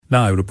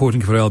Now,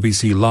 reporting for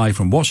LBC Live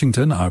from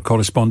Washington, our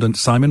correspondent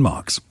Simon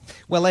Marks.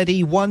 Well,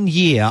 Eddie, 1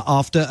 year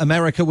after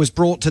America was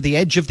brought to the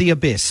edge of the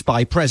abyss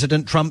by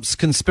President Trump's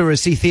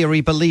conspiracy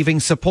theory-believing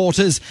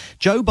supporters,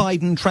 Joe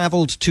Biden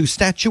travelled to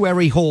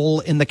Statuary Hall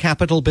in the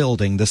Capitol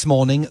building this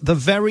morning, the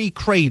very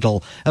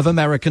cradle of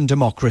American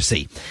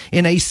democracy.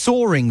 In a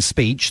soaring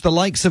speech, the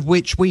likes of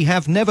which we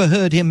have never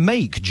heard him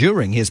make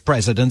during his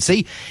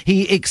presidency,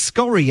 he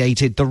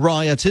excoriated the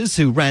rioters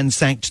who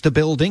ransacked the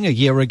building a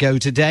year ago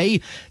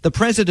today, the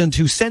president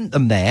who sent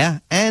them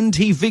there, and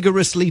he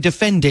vigorously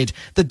defended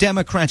the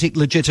democratic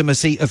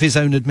legitimacy of his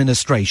own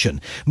administration.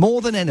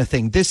 More than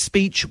anything, this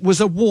speech was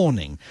a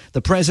warning,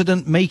 the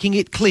president making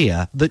it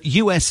clear that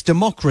U.S.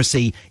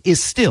 democracy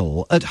is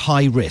still at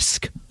high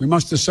risk. We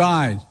must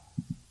decide,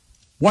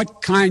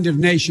 what kind of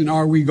nation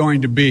are we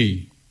going to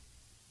be?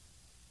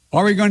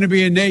 Are we going to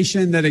be a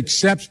nation that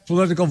accepts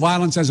political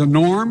violence as a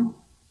norm?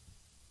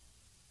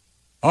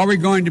 Are we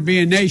going to be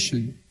a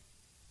nation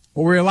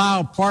where we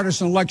allow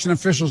partisan election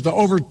officials to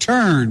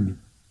overturn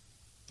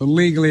the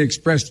legally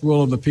expressed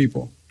will of the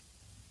people?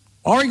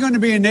 Are we going to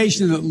be a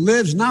nation that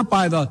lives not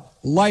by the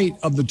light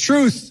of the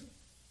truth,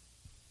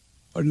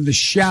 but in the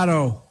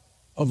shadow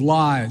of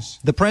lies?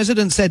 The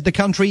president said the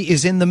country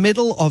is in the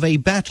middle of a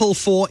battle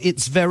for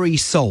its very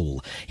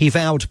soul. He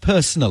vowed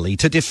personally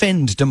to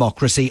defend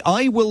democracy.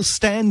 I will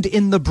stand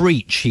in the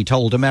breach, he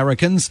told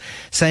Americans,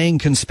 saying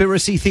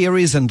conspiracy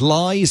theories and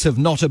lies have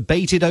not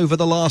abated over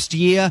the last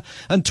year,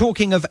 and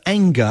talking of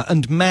anger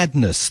and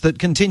madness that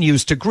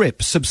continues to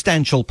grip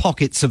substantial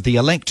pockets of the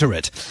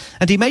electorate.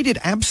 And he made it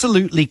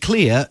absolutely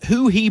clear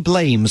who he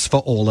blames for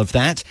all of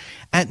that.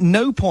 At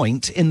no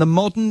point in the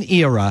modern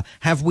era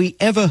have we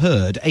ever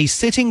heard a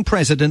sitting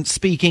president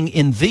speaking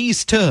in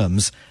these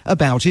terms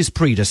about his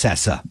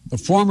predecessor. The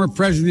former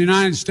president of the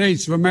United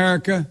States of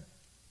America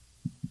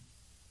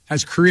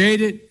has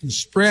created and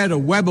spread a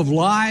web of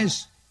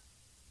lies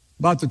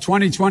about the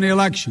 2020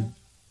 election.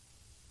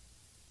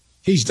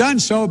 He's done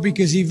so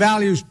because he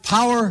values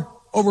power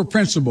over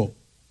principle,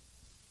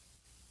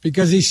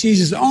 because he sees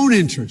his own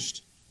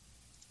interest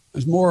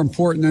as more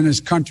important than his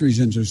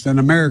country's interest, than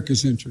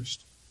America's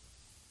interest.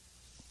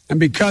 And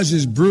because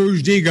his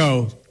bruised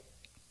ego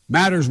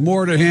matters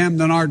more to him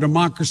than our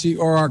democracy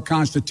or our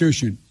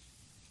Constitution,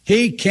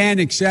 he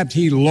can't accept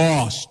he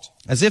lost.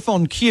 As if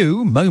on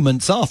cue,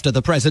 moments after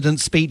the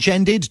president's speech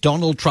ended,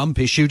 Donald Trump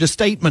issued a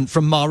statement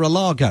from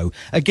Mar-a-Lago,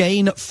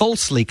 again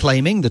falsely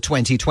claiming the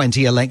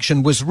 2020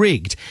 election was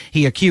rigged.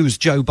 He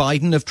accused Joe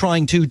Biden of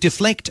trying to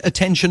deflect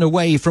attention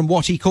away from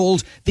what he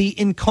called the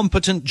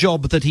incompetent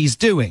job that he's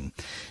doing.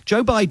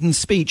 Joe Biden's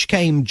speech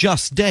came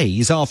just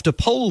days after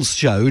polls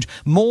showed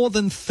more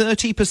than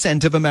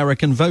 30% of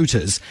American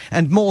voters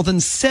and more than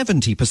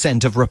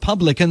 70% of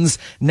Republicans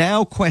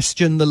now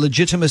question the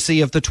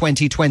legitimacy of the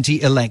 2020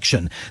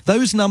 election.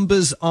 Those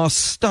numbers are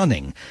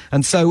stunning,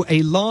 and so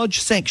a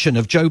large section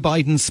of Joe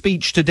Biden's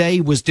speech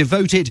today was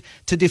devoted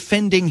to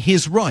defending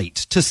his right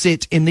to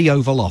sit in the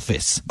Oval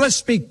Office. Let's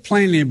speak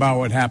plainly about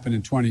what happened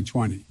in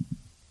 2020.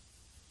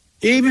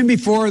 Even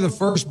before the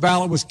first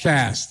ballot was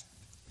cast,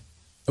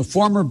 the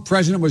former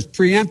president was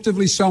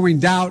preemptively sowing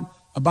doubt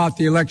about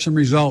the election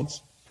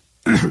results.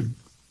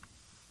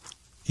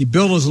 He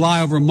built his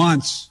lie over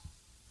months.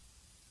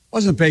 It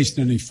wasn't based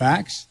on any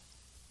facts.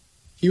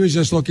 He was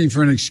just looking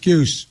for an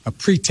excuse, a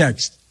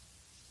pretext,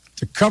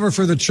 to cover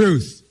for the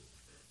truth.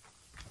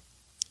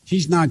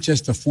 He's not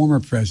just a former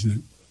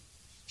president.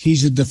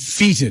 He's a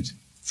defeated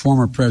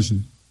former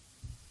president.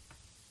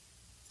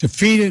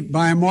 Defeated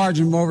by a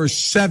margin of over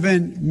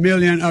 7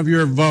 million of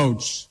your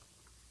votes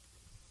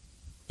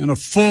in a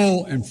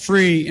full and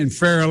free and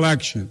fair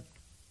election.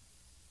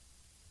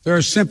 There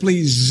is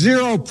simply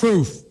zero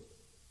proof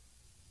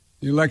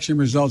the election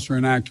results were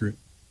inaccurate.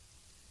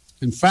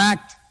 In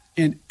fact,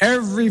 in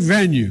every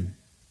venue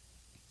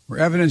where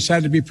evidence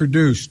had to be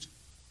produced,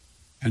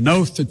 an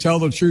oath to tell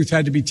the truth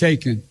had to be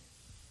taken,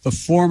 the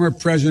former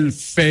president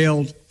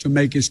failed to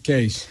make his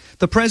case.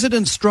 The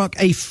president struck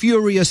a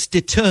furious,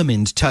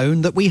 determined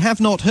tone that we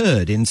have not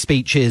heard in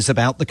speeches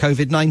about the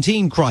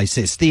COVID-19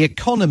 crisis, the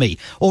economy,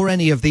 or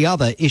any of the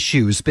other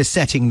issues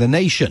besetting the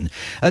nation.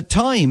 At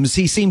times,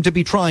 he seemed to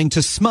be trying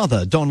to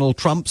smother Donald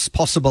Trump's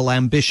possible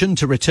ambition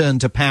to return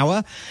to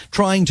power,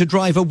 trying to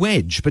drive a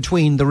wedge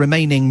between the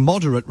remaining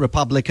moderate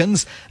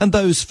Republicans and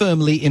those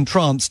firmly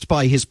entranced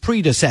by his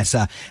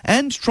predecessor,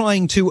 and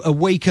trying to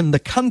awaken the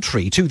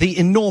country to the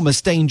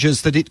enormous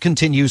dangers that it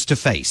continues to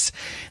face.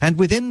 And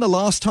within the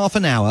last half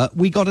an hour,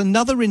 we got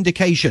another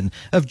indication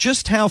of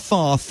just how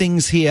far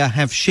things here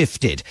have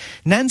shifted.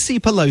 Nancy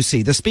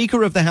Pelosi, the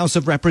Speaker of the House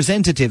of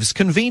Representatives,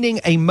 convening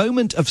a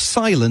moment of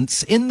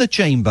silence in the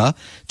chamber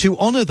to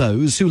honor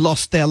those who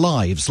lost their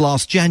lives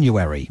last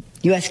January.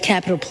 U.S.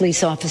 Capitol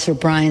Police Officer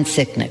Brian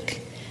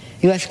Sicknick,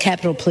 U.S.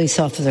 Capitol Police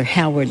Officer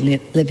Howard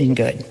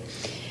Livingood,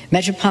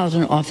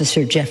 Metropolitan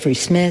Officer Jeffrey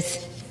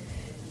Smith,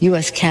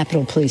 U.S.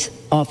 Capitol Police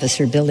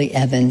Officer Billy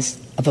Evans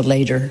of a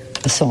later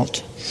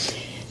assault.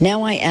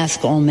 Now I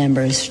ask all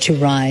members to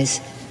rise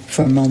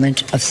for a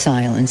moment of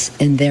silence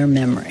in their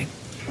memory.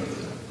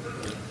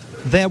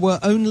 There were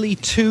only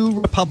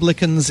 2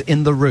 Republicans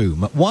in the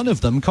room. One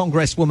of them,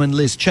 Congresswoman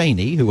Liz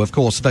Cheney, who of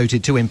course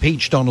voted to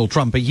impeach Donald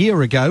Trump a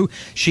year ago.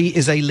 She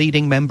is a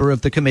leading member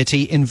of the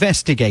committee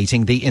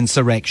investigating the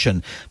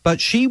insurrection.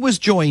 But she was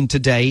joined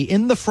today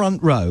in the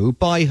front row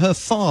by her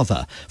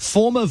father,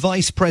 former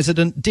Vice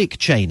President Dick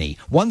Cheney,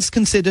 once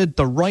considered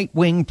the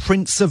right-wing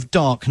Prince of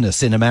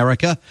Darkness in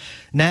America.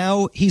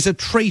 Now he's a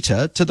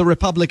traitor to the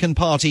Republican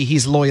Party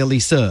he's loyally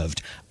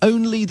served.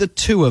 Only the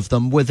 2 of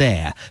them were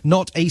there.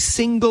 Not a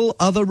single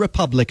other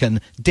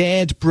Republican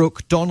dared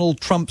brook Donald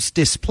Trump's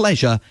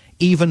displeasure,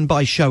 even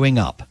by showing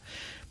up.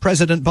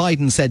 President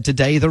Biden said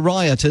today the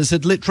rioters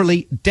had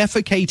literally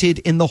defecated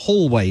in the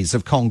hallways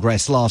of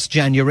Congress last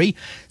January,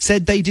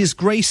 said they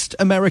disgraced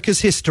America's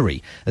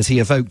history as he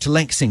evoked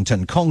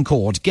Lexington,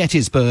 Concord,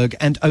 Gettysburg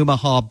and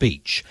Omaha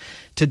Beach.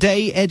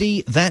 Today,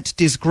 Eddie, that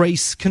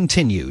disgrace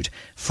continued.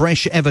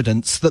 Fresh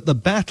evidence that the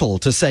battle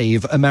to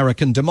save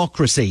American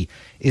democracy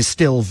is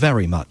still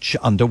very much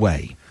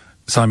underway.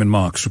 Simon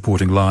Marks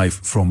reporting live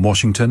from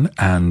Washington.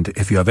 And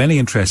if you have any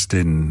interest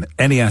in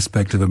any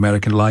aspect of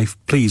American life,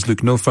 please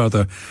look no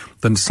further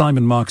than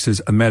Simon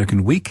Marks's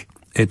American Week.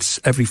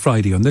 It's every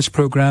Friday on this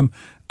programme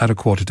at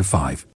 4:45.